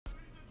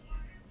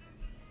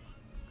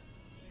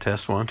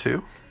Test 1,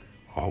 2.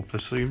 I hope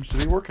this seems to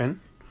be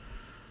working.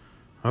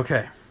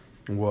 Okay,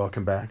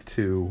 welcome back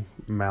to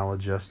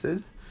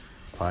Maladjusted,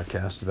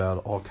 podcast about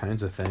all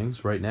kinds of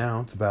things. Right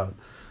now, it's about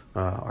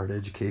art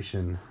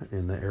education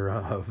in the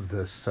era of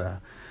this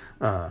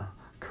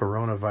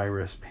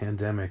coronavirus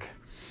pandemic.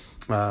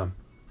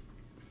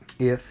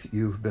 If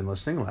you've been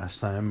listening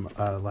last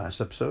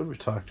episode, we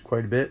talked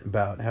quite a bit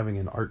about having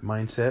an art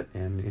mindset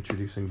and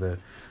introducing the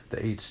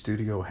 8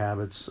 studio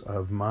habits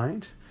of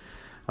mind.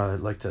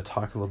 I'd like to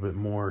talk a little bit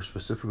more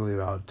specifically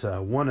about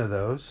one of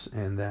those,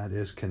 and that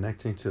is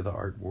connecting to the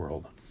art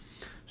world.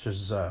 Which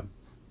is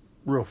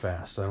real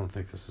fast. I don't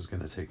think this is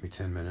going to take me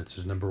 10 minutes.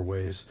 There's a number of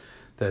ways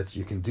that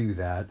you can do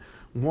that.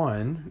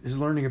 One is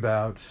learning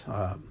about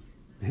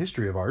the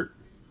history of art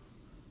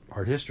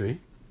history.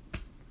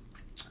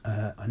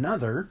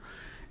 Another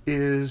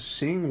is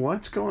seeing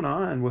what's going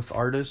on with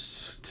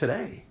artists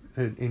today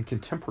in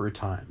contemporary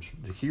times,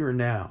 here and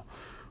now,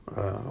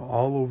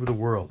 all over the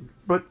world.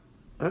 But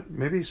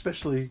maybe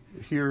especially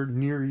here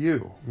near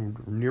you,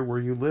 near where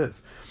you live.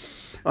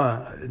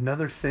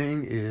 Another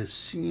thing is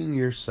seeing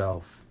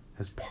yourself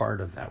as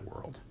part of that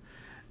world.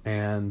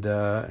 And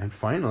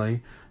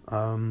finally,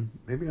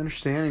 maybe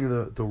understanding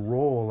the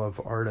role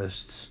of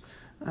artists,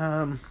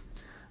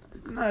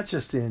 not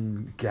just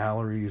in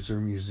galleries or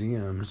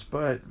museums,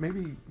 but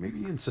maybe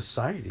in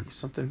society,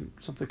 something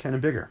kind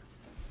of bigger.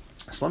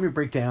 So let me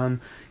break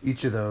down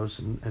each of those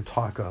and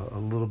talk a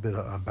little bit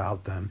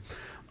about them.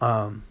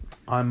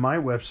 On my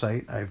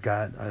website, I've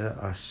got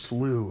a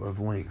slew of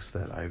links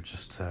that I've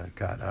just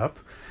got up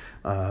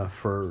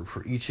for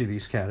each of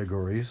these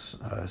categories,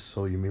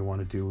 so you may want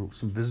to do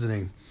some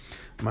visiting.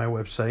 My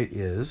website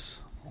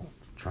is, I'll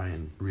try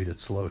and read it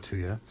slow to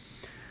you,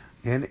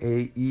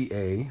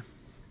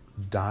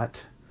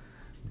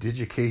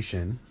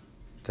 naea.digication,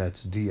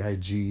 that's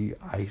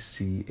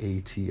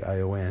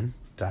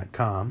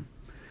digication.com,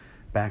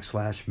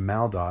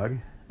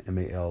 /Maldog,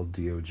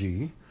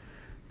 MALDOG,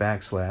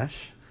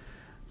 /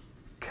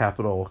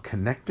 capital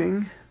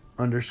connecting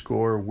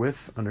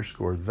 _with_the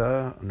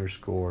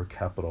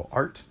capital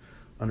art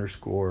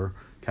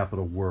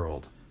capital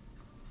world.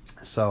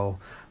 So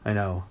I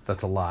know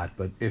that's a lot,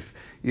 but if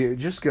you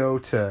just go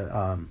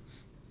to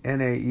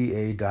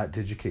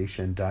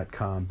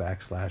naea.digication.com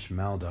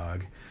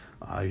 /Maldog,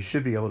 you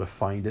should be able to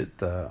find it.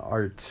 The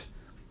art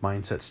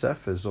mindset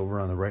stuff is over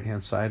on the right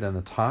hand side on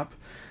the top.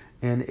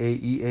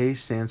 NAEA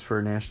stands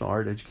for National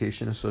Art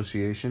Education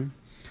Association.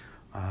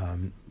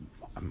 I'm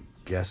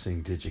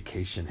guessing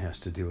digication has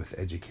to do with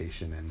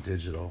education and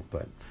digital,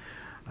 but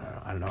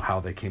I don't know how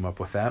they came up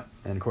with that.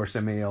 And of course,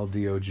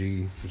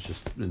 MALDOG is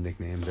just the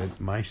nickname that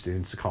my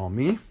students call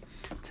me,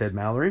 Ted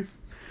Mallory.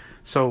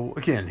 So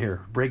again,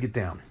 here, break it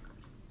down.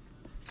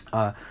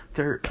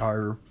 There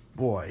are,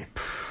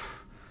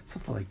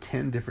 something like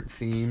 10 different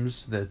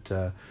themes that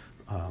the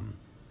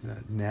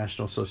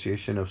National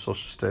Association of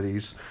Social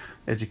Studies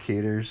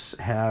educators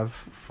have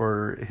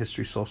for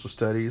history social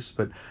studies,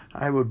 but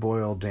I would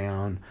boil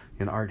down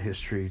in art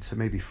history to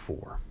maybe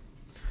 4.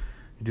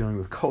 You're dealing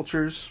with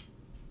cultures,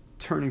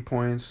 turning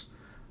points,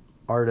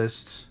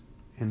 artists,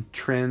 and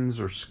trends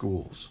or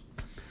schools.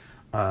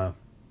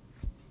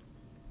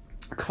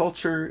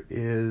 Culture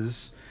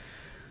is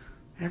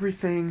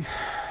everything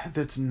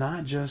that's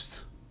not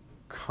just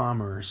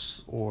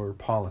commerce or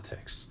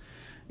politics.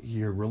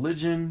 Your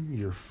religion,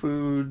 your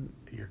food,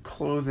 your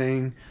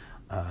clothing,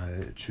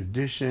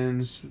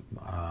 traditions,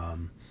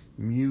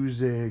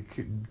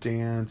 music,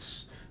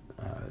 dance,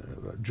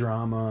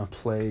 drama,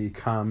 play,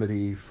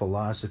 comedy,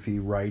 philosophy,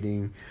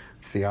 writing,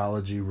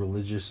 theology,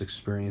 religious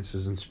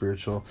experiences, and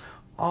spiritual.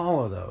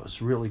 All of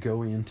those really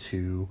go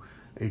into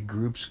a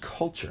group's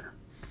culture.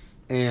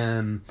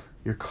 And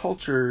your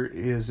culture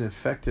is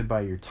affected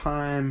by your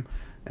time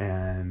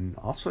and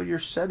also your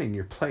setting,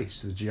 your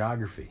place, the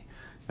geography.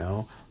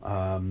 The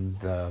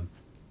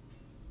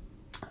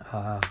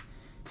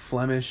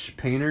Flemish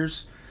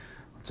painters,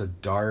 lots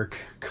of dark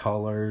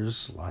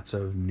colors, lots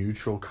of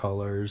neutral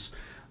colors.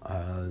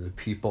 The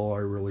people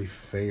are really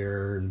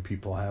fair, and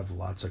people have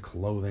lots of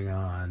clothing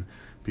on.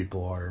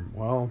 People are,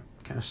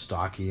 kind of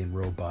stocky and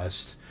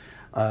robust.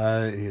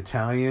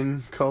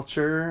 Italian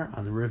culture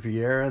on the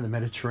Riviera, the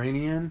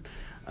Mediterranean,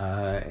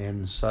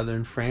 and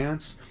southern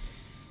France.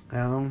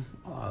 A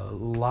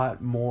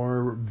lot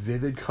more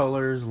vivid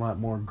colors, a lot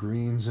more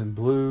greens and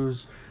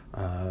blues.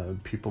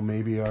 People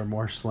maybe are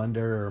more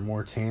slender or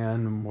more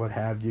tan, what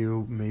have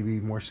you, maybe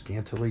more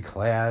scantily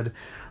clad.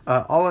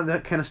 All of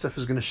that kind of stuff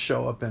is going to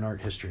show up in art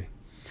history.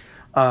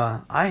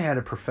 I had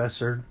a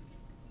professor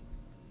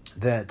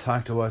that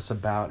talked to us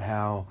about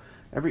how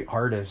every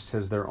artist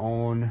has their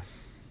own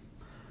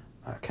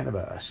kind of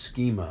a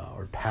schema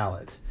or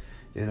palette.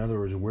 In other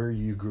words, where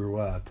you grew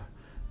up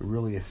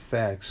really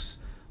affects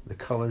the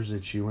colors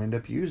that you end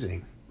up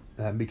using,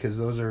 because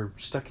those are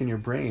stuck in your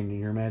brain and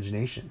your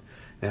imagination.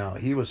 Now,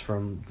 he was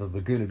from the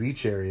Laguna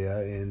Beach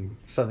area in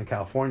Southern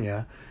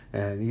California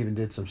and even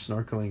did some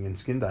snorkeling and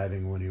skin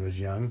diving when he was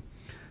young.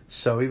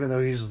 So even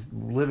though he's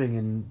living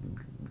in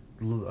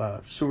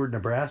Seward,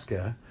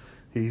 Nebraska,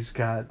 He's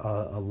got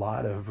a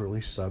lot of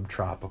really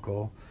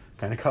subtropical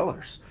kind of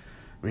colors.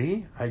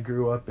 Me, I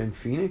grew up in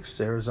Phoenix,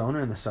 Arizona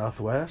in the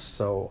Southwest,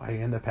 so I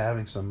end up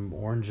having some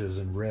oranges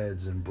and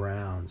reds and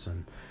browns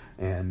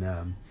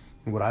and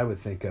what I would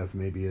think of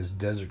maybe as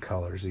desert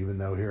colors, even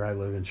though here I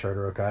live in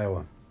Charter Oak,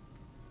 Iowa.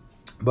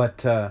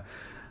 But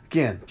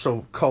again,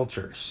 so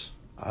cultures,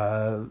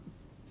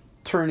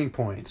 turning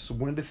points.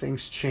 When do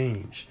things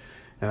change?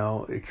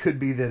 Now, it could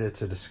be that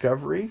it's a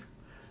discovery.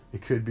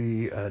 It could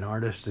be an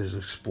artist is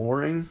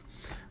exploring.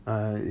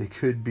 It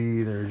could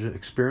be they're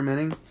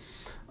experimenting.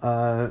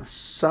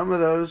 Some of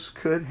those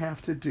could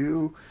have to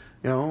do,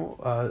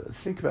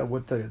 think about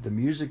what the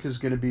music is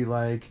going to be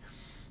like,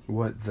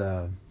 what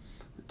the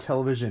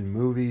television,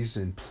 movies,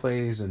 and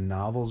plays and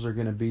novels are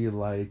going to be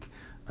like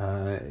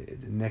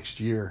next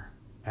year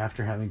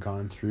after having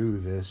gone through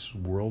this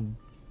world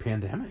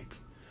pandemic.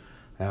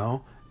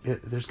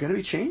 There's going to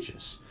be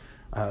changes.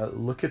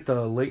 Look at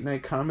the late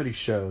night comedy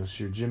shows.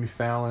 Your Jimmy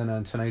Fallon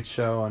on Tonight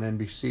Show on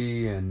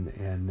NBC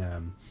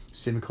and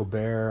Stephen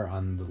Colbert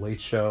on The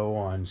Late Show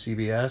on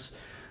CBS.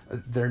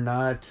 They're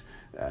not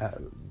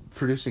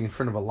producing in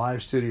front of a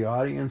live studio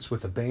audience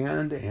with a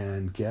band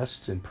and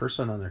guests in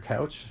person on their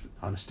couch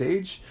on a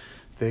stage.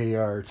 They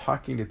are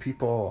talking to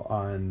people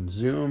on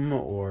Zoom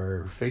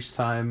or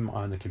FaceTime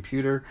on the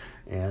computer,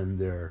 and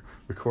they're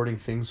recording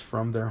things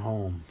from their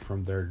home,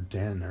 from their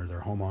den or their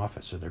home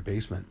office or their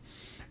basement.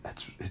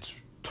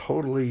 It's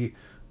totally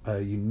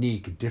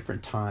unique,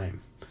 different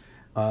time.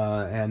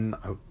 And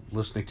I'm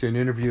listening to an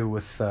interview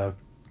with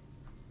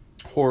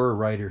horror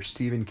writer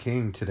Stephen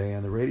King today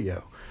on the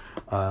radio.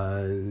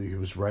 He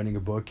was writing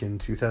a book in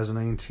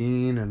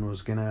 2019 and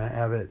was going to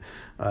have it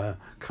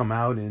come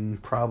out in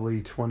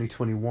probably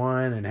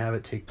 2021 and have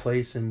it take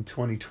place in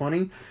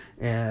 2020.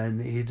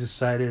 And he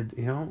decided,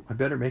 I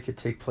better make it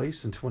take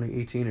place in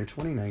 2018 or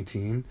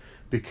 2019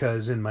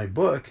 because in my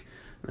book,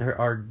 there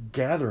are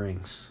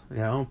gatherings,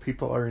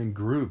 people are in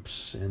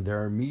groups and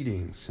there are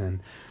meetings and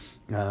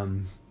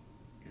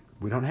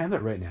we don't have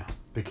that right now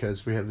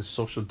because we have this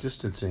social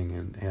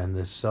distancing and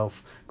this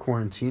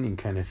self-quarantining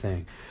kind of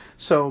thing.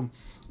 So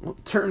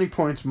turning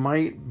points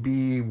might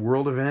be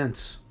world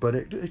events, but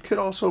it could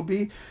also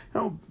be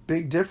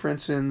big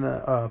difference in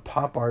the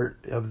pop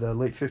art of the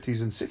late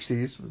 50s and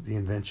 60s with the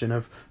invention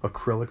of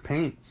acrylic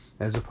paint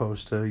as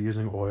opposed to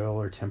using oil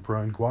or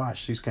tempera and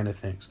gouache, these kind of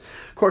things.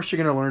 Of course,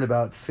 you're going to learn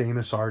about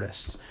famous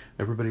artists.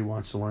 Everybody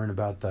wants to learn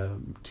about the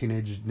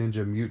Teenage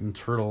Ninja Mutant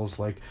Turtles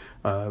like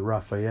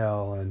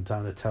Raphael and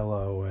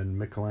Donatello and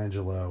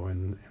Michelangelo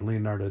and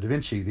Leonardo da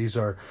Vinci. These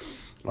are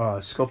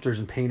sculptors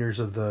and painters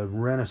of the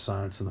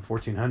Renaissance in the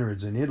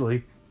 1400s in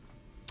Italy.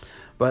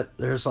 But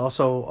there's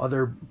also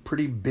other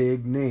pretty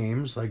big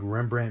names like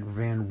Rembrandt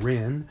van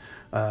Rijn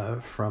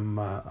from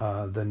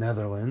the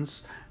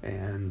Netherlands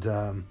and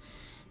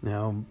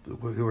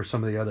who are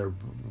some of the other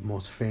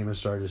most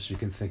famous artists you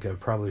can think of?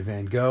 Probably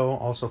Van Gogh,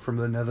 also from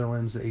the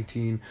Netherlands, the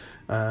 1870s,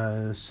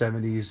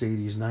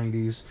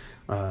 80s,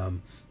 90s.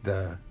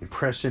 The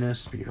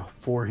Impressionists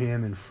before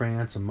him in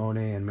France, and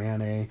Monet and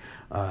Manet.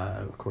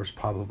 Of course,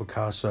 Pablo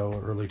Picasso,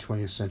 early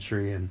 20th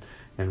century, and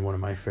one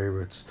of my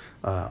favorites,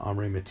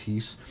 Henri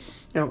Matisse.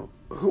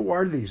 Who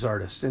are these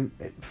artists? And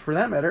for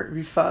that matter, if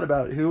you thought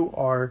about who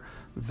are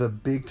the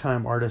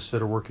big-time artists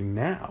that are working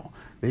now,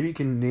 maybe you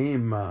can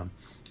name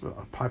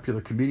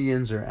popular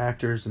comedians or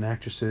actors and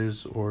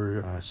actresses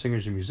or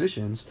singers and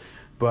musicians,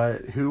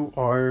 but who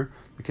are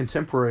the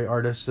contemporary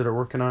artists that are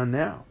working on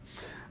now.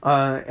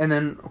 And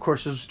then, of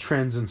course, there's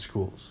trends in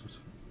schools. Is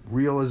it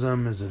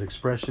realism? Is it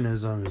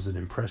expressionism? Is it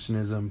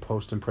impressionism,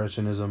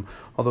 post-impressionism?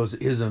 All those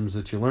isms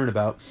that you learn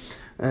about.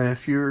 And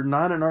if you're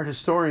not an art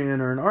historian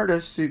or an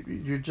artist,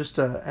 you're just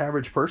an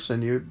average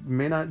person. You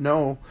may not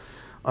know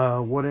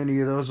what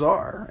any of those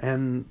are.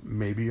 And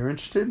maybe you're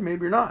interested,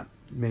 maybe you're not.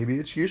 Maybe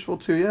it's useful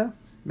to you.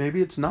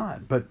 Maybe it's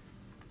not, but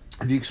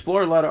if you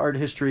explore a lot of art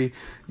history,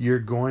 you're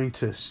going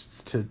to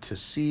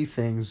see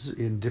things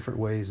in different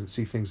ways and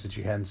see things that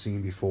you hadn't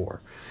seen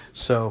before.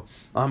 So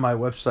on my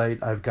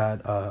website, I've got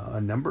a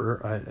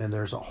number, and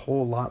there's a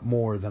whole lot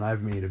more than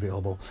I've made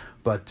available.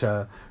 But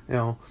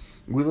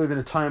we live in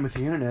a time with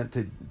the internet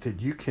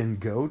that you can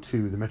go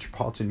to the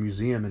Metropolitan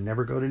Museum and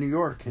never go to New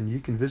York, and you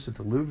can visit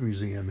the Louvre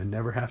Museum and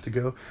never have to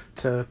go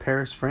to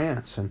Paris,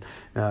 France, and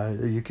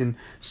you can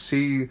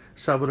see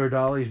Salvador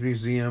Dali's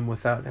museum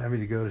without having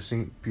to go to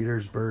St.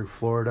 Petersburg,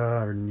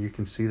 Florida, and you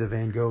can see the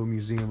Van Gogh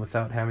Museum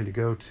without having to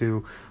go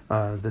to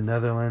the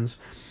Netherlands.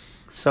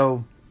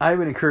 So I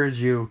would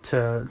encourage you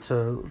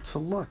to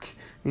look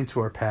into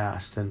our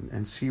past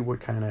and see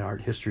what kind of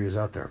art history is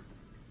out there.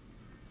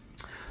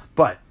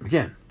 But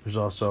again, there's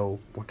also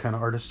what kind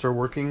of artists are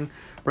working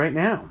right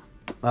now.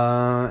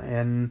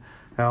 And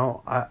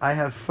I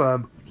have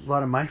a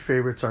lot of my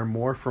favorites are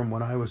more from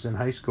when I was in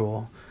high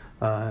school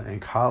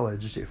and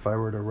college. If I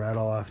were to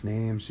rattle off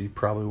names, you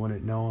probably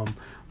wouldn't know them.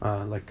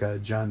 Like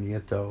John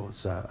Nieto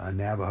is a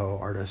Navajo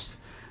artist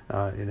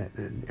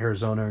in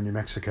Arizona or New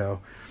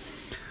Mexico.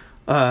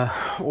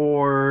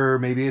 Or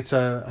maybe it's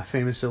a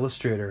famous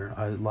illustrator.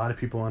 A lot of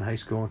people in high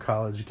school and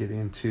college get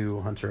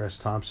into Hunter S.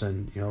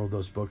 Thompson. You know,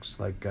 those books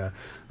like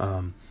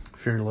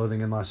Fear and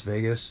Loathing in Las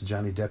Vegas.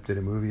 Johnny Depp did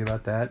a movie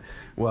about that.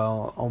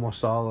 Well,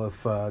 almost all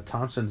of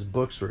Thompson's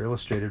books were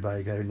illustrated by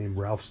a guy named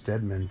Ralph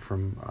Steadman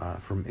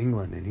from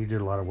England, and he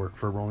did a lot of work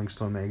for Rolling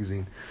Stone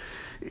magazine.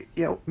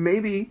 You know,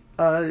 maybe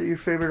your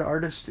favorite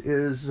artist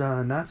is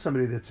not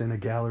somebody that's in a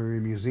gallery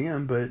or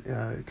museum, but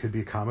it could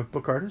be a comic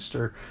book artist,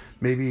 or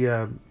maybe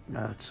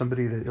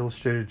somebody that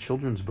illustrated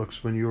children's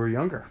books when you were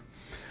younger.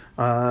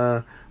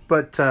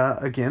 But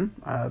again,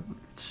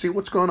 see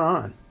what's going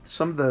on.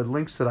 Some of the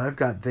links that I've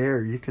got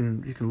there, you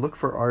can look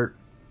for art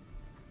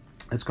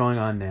that's going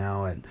on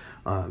now. And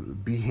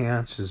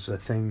Behance is a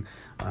thing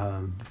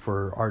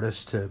for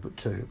artists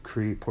to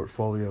create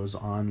portfolios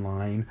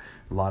online.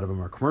 A lot of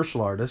them are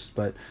commercial artists,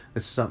 but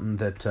it's something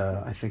that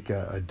I think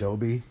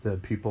Adobe, the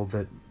people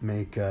that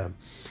make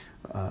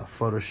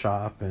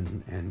Photoshop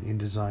and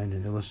InDesign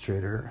and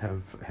Illustrator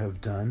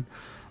have done.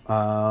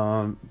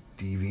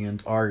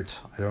 DeviantArt,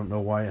 I don't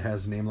know why it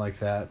has a name like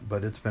that,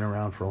 but it's been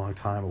around for a long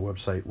time, a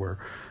website where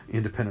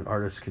independent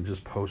artists can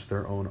just post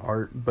their own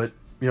art. But,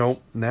 you know,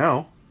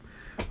 now,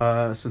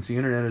 since the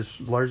internet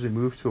has largely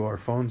moved to our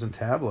phones and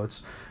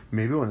tablets,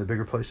 maybe one of the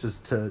bigger places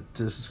to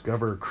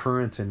discover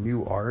current and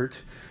new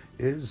art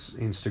is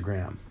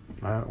Instagram,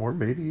 or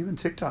maybe even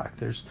TikTok.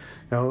 There's,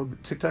 you know,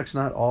 TikTok's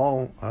not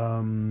all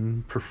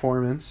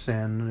performance,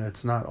 and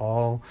it's not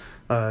all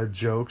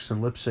jokes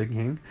and lip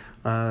syncing.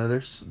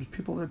 There's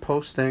people that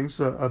post things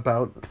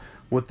about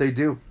what they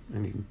do,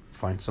 and you can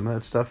find some of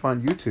that stuff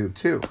on YouTube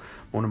too.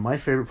 One of my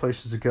favorite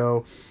places to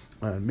go,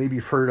 maybe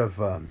you've heard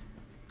of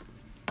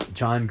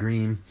John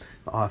Green,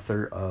 the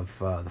author of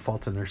The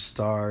Fault in Their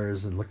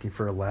Stars and Looking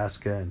for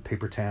Alaska and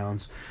Paper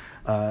Towns.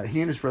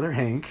 He and his brother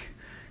Hank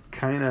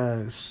kind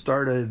of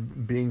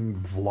started being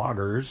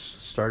vloggers,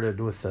 started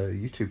with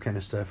YouTube kind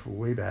of stuff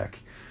way back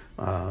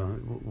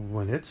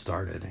when it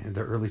started in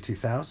the early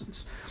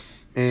 2000s.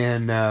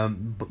 And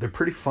but they're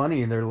pretty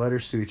funny in their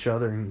letters to each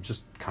other and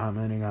just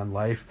commenting on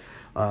life.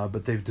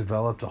 But they've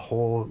developed a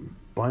whole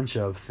bunch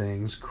of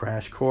things,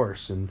 Crash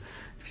Course. And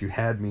if you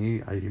had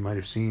me, you might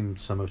have seen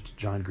some of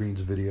John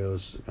Green's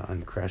videos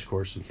on Crash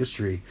Course in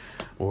History,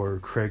 or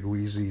Craig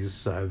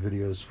Weezy's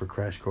videos for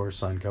Crash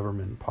Course on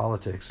Government and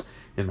Politics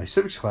in my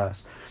civics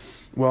class.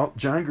 Well,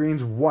 John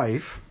Green's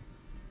wife,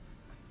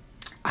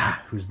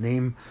 whose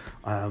name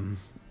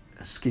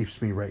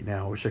escapes me right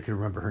now. I wish I could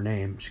remember her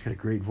name. She's got a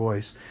great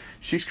voice.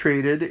 She's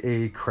created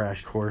a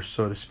crash course,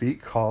 so to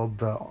speak, called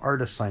The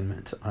Art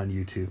Assignment on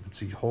YouTube.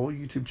 It's a whole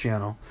YouTube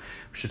channel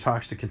where she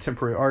talks to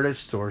contemporary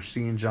artists, or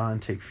she and John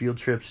take field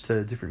trips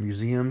to different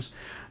museums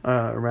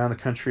around the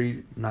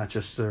country, not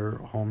just their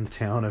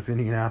hometown of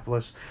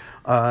Indianapolis.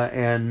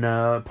 And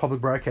public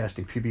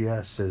broadcasting,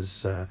 PBS,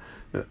 has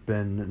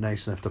been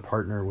nice enough to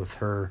partner with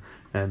her,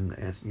 and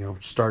it's, you know,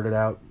 started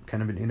out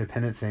kind of an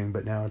independent thing,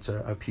 but now it's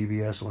a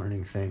PBS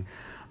learning thing.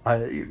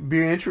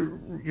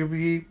 You'll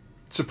be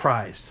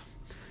surprised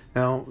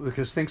now,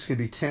 because things can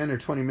be 10 or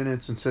 20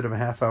 minutes instead of a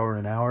half hour,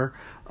 an hour,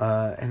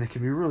 and they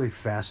can be really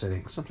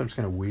fascinating, sometimes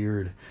kind of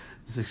weird.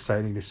 It's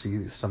exciting to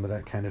see some of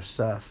that kind of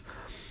stuff.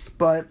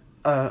 But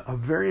a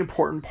very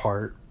important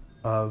part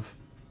of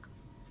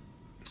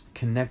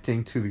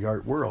connecting to the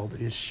art world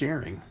is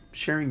sharing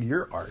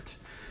your art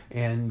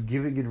and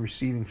giving and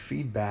receiving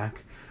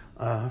feedback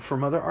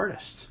from other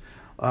artists.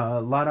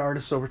 A lot of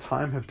artists over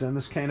time have done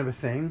this kind of a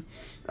thing.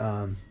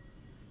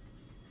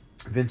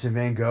 Vincent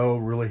van Gogh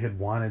really had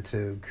wanted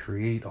to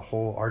create a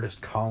whole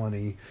artist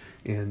colony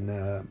in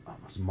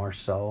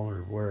Marseille,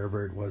 or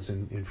wherever it was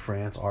in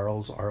France,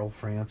 Arles,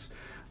 France,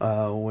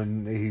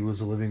 when he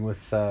was living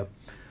with the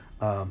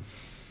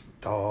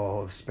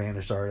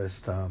Spanish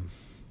artist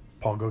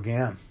Paul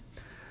Gauguin.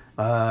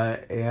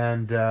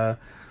 And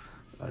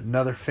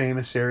another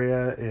famous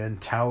area in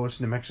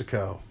Taos, New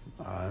Mexico,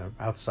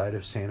 outside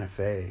of Santa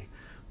Fe,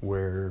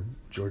 where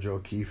Georgia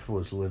O'Keeffe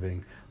was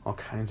living. All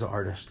kinds of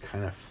artists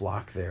kind of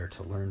flock there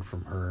to learn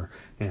from her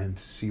and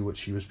see what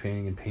she was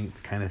painting and paint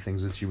the kind of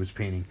things that she was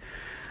painting.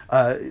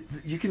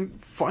 You can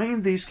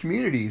find these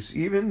communities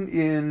even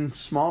in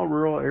small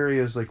rural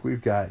areas like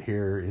we've got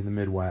here in the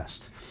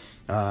Midwest.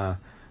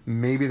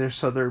 Maybe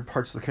there's other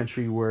parts of the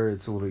country where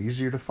it's a little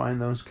easier to find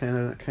those kind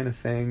of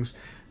things.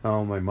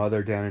 My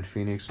mother down in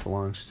Phoenix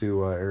belongs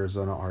to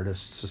Arizona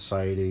Artists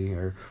Society,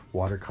 or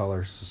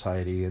Watercolor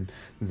Society, and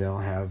they'll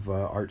have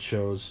art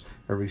shows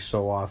every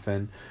so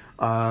often.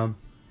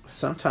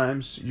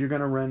 Sometimes you're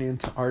going to run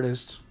into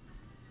artists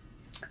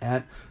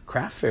at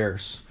craft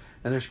fairs,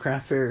 and there's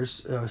craft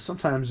fairs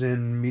sometimes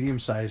in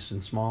medium-sized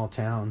and small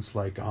towns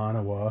like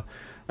Ottawa,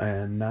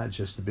 and not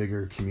just the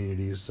bigger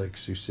communities like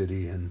Sioux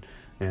City and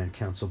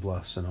Council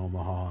Bluffs and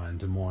Omaha and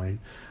Des Moines.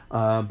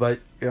 But,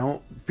 you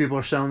know, people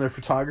are selling their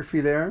photography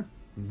there.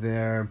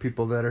 There are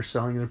people that are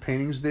selling their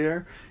paintings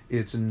there.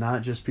 It's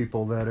not just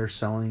people that are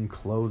selling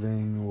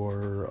clothing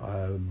or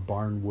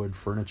barnwood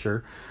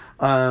furniture.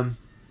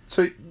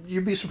 So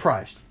you'd be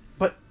surprised.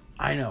 But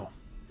I know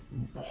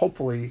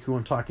hopefully who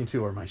I'm talking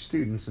to are my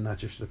students and not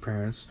just the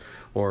parents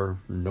or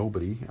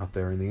nobody out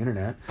there in the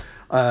internet.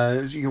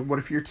 What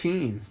if you're a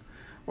teen?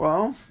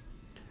 Well,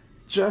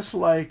 just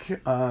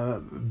like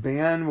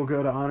band will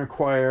go to honor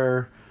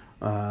choir,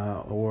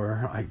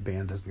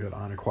 band doesn't go to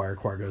honor choir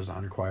goes to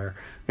honor choir,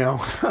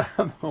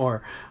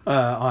 or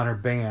honor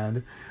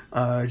band.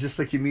 Just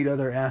like you meet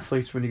other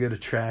athletes when you go to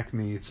track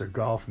meets or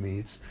golf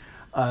meets.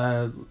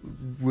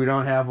 We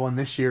don't have one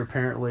this year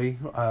apparently,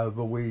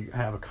 but we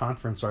have a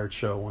conference art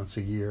show once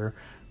a year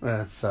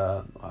with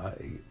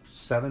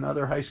 7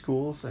 other high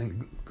schools, I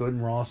think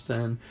Glidden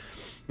Ralston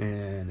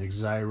and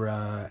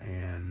Exira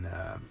and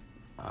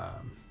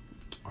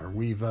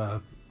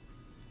Arweva,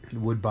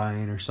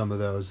 Woodbine, or some of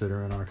those that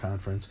are in our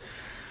conference.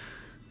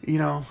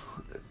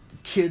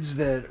 Kids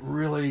that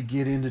really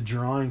get into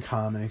drawing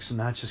comics,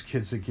 not just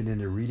kids that get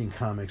into reading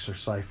comics or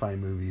sci-fi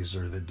movies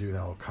or that do the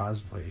whole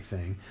cosplay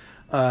thing,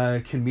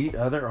 can meet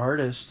other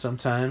artists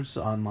sometimes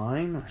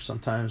online or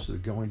sometimes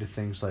going to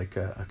things like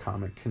a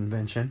comic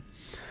convention.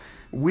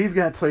 We've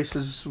got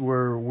places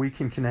where we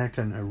can connect,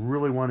 and I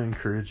really want to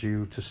encourage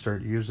you to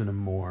start using them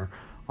more.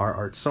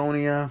 Our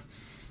Artsonia,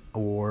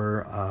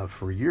 or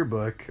for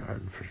yearbook,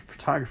 for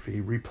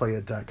photography,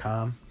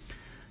 replayit.com.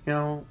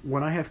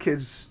 When I have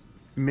kids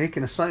make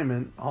an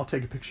assignment, I'll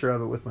take a picture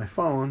of it with my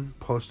phone,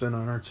 post it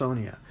on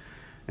Artsonia.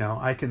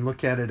 I can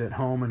look at it at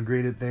home and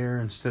grade it there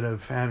instead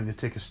of having to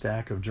take a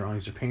stack of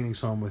drawings or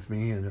paintings home with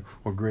me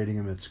or grading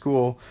them at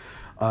school.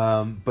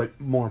 But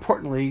more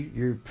importantly,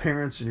 your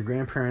parents and your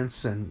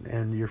grandparents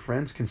and your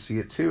friends can see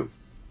it too.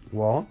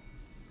 Well,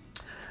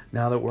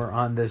 now that we're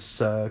on this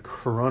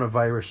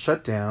coronavirus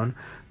shutdown,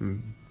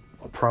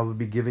 I'll probably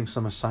be giving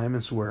some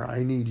assignments where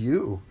I need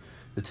you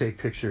to take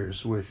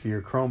pictures with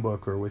your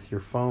Chromebook or with your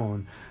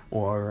phone,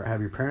 or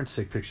have your parents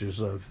take pictures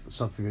of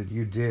something that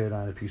you did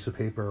on a piece of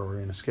paper or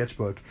in a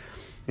sketchbook,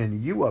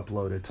 and you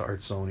upload it to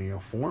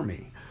Artsonia for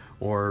me,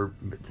 or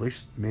at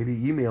least maybe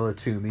email it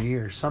to me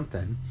or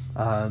something.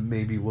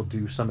 Maybe we'll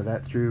do some of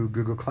that through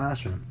Google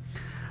Classroom.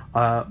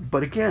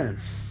 But again,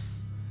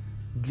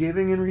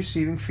 giving and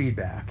receiving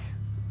feedback,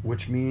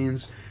 which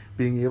means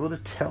being able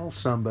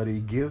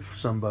to give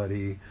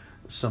somebody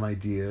some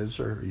ideas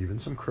or even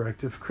some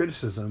corrective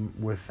criticism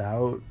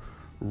without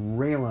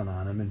railing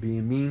on them and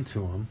being mean to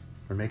them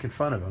or making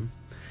fun of them,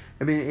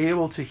 and being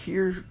able to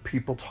hear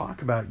people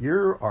talk about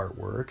your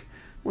artwork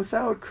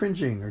without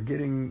cringing or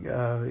getting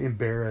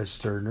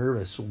embarrassed or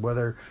nervous,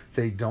 whether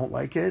they don't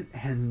like it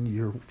and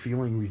you're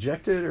feeling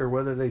rejected, or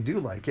whether they do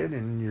like it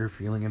and you're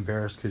feeling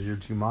embarrassed because you're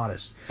too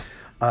modest.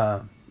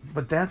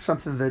 But that's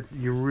something that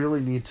you really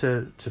need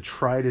to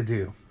try to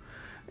do.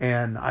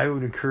 And I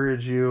would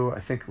encourage you, I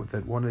think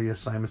that one of the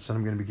assignments that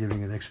I'm going to be giving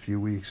in the next few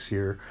weeks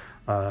here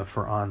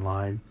for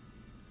online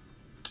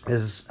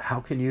is how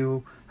can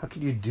you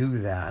do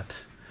that?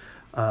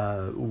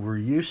 We're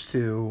used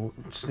to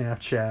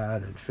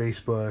Snapchat and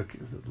Facebook.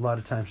 A lot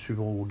of times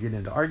people will get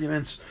into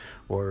arguments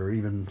or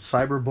even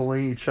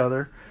cyberbully each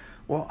other.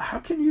 Well, how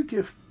can you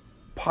give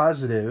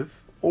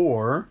positive,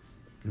 or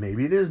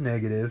maybe it is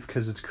negative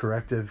because it's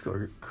corrective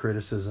or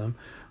criticism,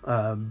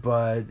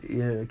 but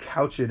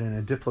couch it in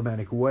a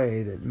diplomatic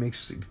way that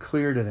makes it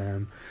clear to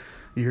them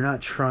you're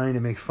not trying to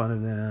make fun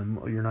of them,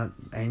 or you're not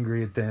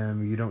angry at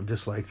them, you don't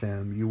dislike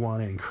them, you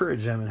want to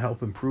encourage them and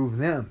help improve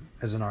them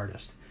as an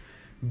artist.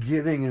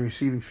 Giving and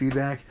receiving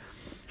feedback,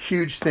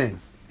 huge thing.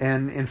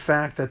 And in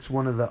fact, that's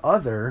one of the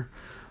other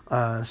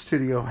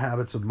studio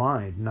habits of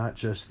mind, not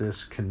just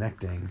this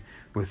connecting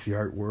with the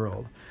art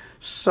world.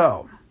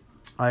 So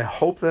I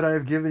hope that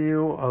I've given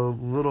you a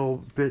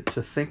little bit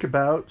to think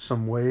about,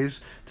 some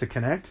ways to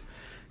connect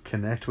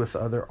with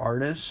other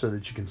artists so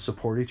that you can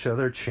support each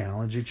other,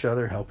 challenge each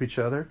other, help each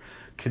other,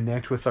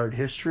 connect with art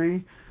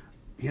history.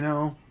 You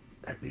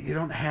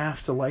don't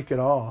have to like it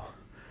all,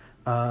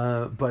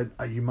 but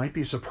you might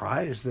be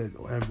surprised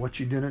at what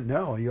you didn't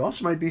know. You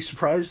also might be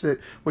surprised that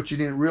what you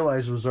didn't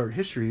realize was art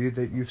history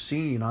that you've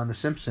seen on The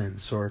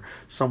Simpsons or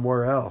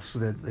somewhere else,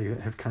 that they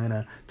have kind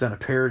of done a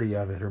parody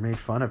of it or made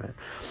fun of it.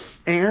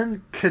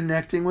 And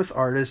connecting with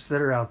artists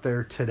that are out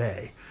there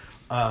today.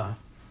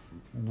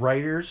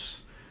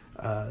 Writers,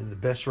 the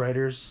best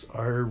writers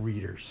are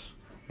readers.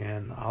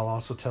 And I'll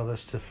also tell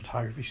this to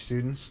photography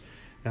students.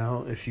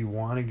 Now, if you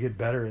want to get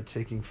better at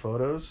taking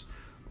photos,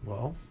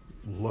 well,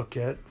 look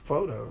at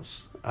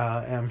photos.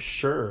 I'm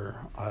sure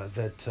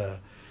that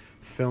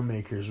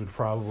filmmakers would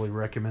probably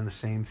recommend the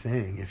same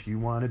thing. If you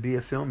want to be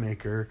a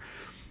filmmaker,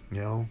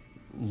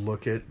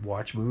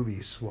 watch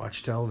movies,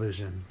 watch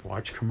television,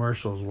 watch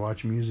commercials,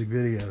 watch music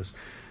videos.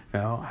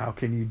 How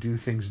can you do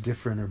things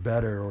different or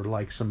better or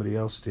like somebody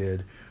else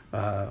did?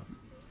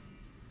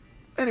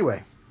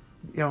 Anyway,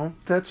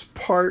 that's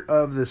part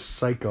of this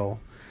cycle.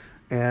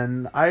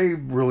 And I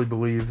really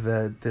believe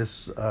that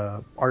this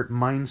art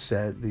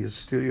mindset, these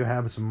studio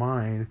habits of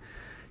mind,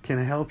 can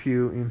help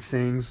you in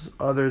things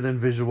other than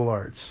visual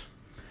arts.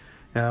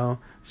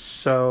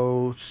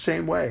 So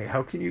same way,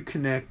 how can you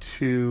connect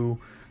to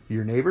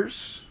your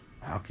neighbors,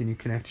 How can you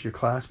connect to your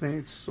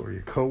classmates or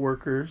your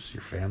coworkers,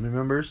 your family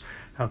members?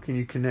 How can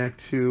you connect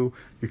to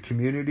your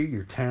community,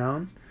 your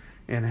town?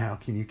 And how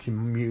can you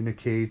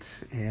communicate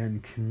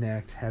and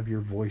connect, have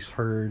your voice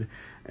heard,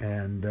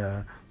 and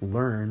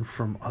learn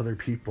from other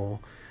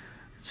people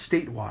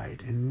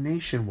statewide and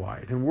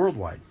nationwide and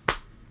worldwide?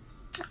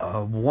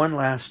 One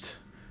last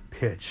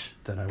pitch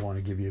that I want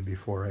to give you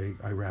before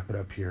I wrap it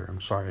up here.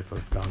 I'm sorry if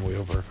I've gone way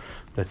over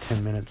the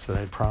 10 minutes that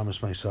I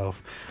promised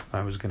myself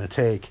I was going to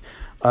take.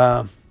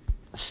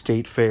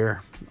 State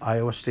Fair,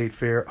 Iowa State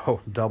Fair. Oh,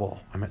 double.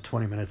 I'm at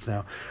 20 minutes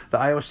now. The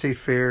Iowa State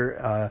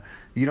Fair,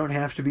 you don't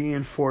have to be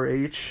in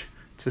 4-H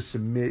to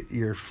submit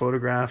your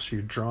photographs,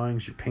 your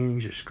drawings, your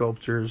paintings, your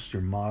sculptures,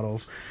 your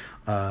models.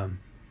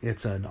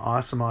 It's an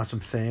awesome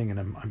thing, and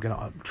I'm going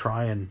to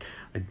try and,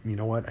 you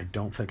know what, I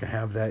don't think I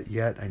have that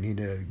yet. I need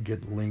to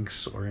get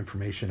links or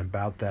information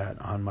about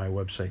that on my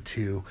website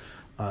too.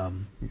 A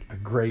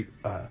great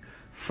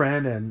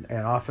friend and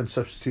often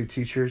substitute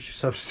teacher, she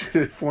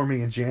substituted for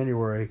me in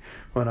January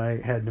when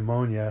I had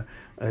pneumonia,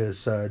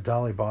 is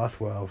Dolly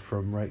Bothwell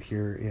from right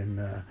here in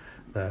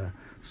the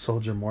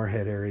Soldier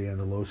Moorhead area in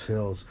the Los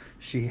Hills.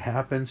 She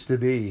happens to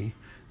be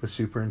the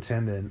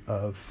superintendent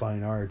of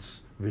fine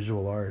arts,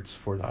 visual arts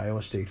for the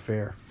Iowa State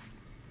Fair.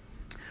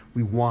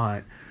 We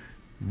want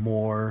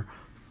more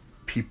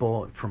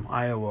people from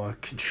Iowa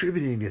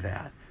contributing to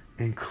that,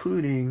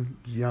 including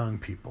young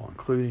people,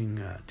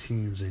 including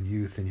teens and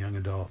youth and young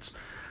adults.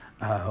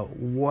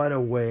 What a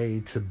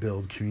way to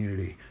build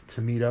community,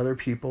 to meet other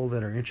people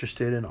that are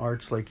interested in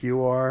arts like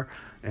you are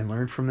and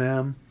learn from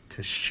them,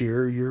 to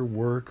share your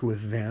work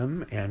with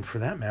them, and for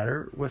that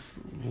matter, with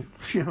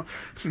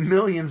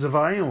millions of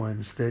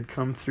Iowans that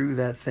come through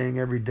that thing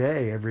every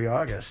day, every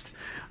August,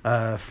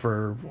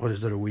 for,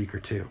 a week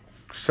or two.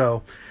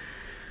 So,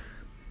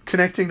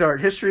 connecting to art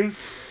history,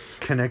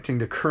 connecting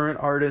to current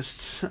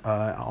artists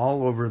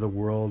all over the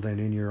world and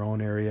in your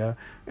own area,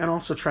 and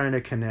also trying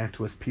to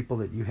connect with people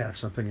that you have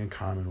something in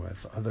common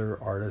with, other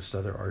artists,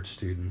 other art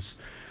students.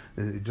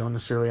 They don't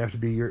necessarily have to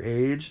be your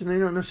age, and they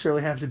don't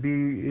necessarily have to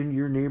be in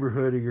your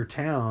neighborhood or your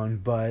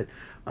town, but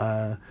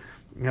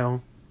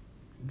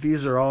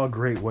these are all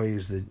great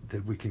ways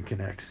that we can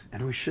connect,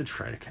 and we should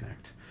try to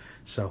connect.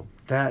 So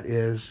that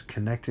is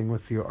connecting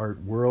with the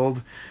art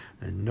world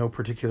in no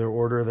particular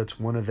order. That's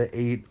one of the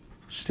 8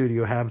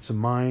 studio habits of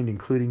mind,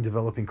 including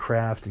developing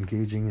craft,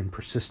 engaging and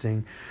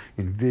persisting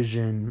in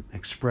vision,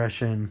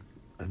 expression,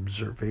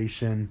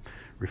 observation,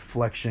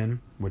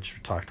 reflection, which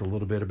we talked a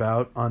little bit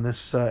about on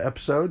this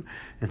episode,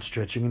 and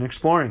stretching and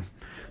exploring.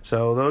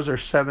 So those are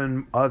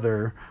 7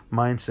 other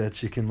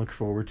mindsets you can look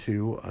forward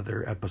to,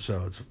 other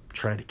episodes.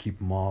 Try to keep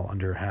them all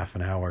under half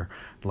an hour.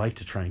 I'd like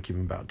to try and keep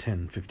them about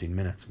 10, 15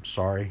 minutes. I'm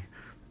sorry,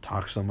 I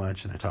talk so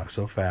much and I talk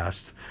so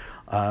fast.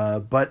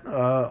 But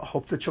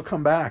hope that you'll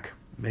come back.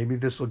 Maybe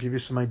this will give you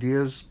some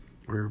ideas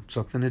or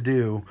something to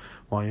do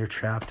while you're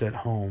trapped at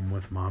home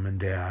with mom and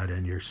dad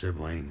and your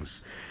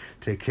siblings.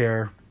 Take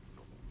care,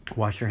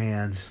 wash your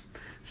hands,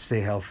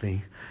 stay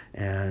healthy,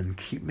 and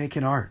keep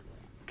making art.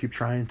 Keep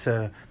trying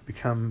to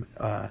become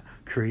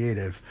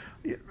creative.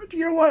 You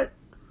know what?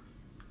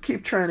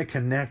 Keep trying to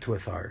connect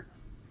with art.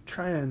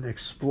 Try and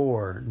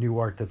explore new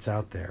art that's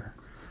out there.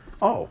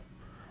 Oh,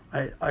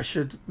 I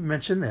should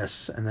mention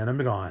this, and then I'm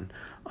gone.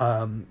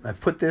 I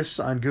put this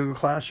on Google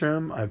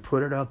Classroom. I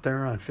put it out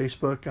there on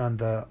Facebook on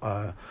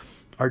the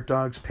Art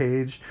Dogs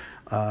page.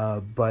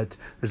 But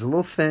there's a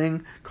little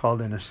thing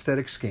called an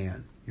aesthetic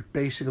scan. You're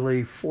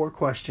basically 4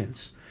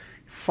 questions.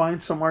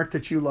 Find some art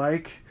that you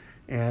like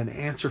and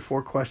answer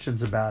 4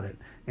 questions about it.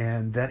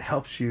 And that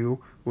helps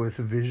you with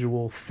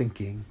visual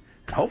thinking.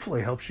 And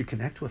hopefully helps you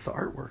connect with the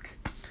artwork.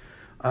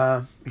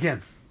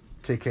 Again,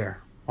 take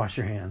care. Wash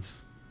your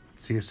hands.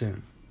 See you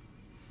soon.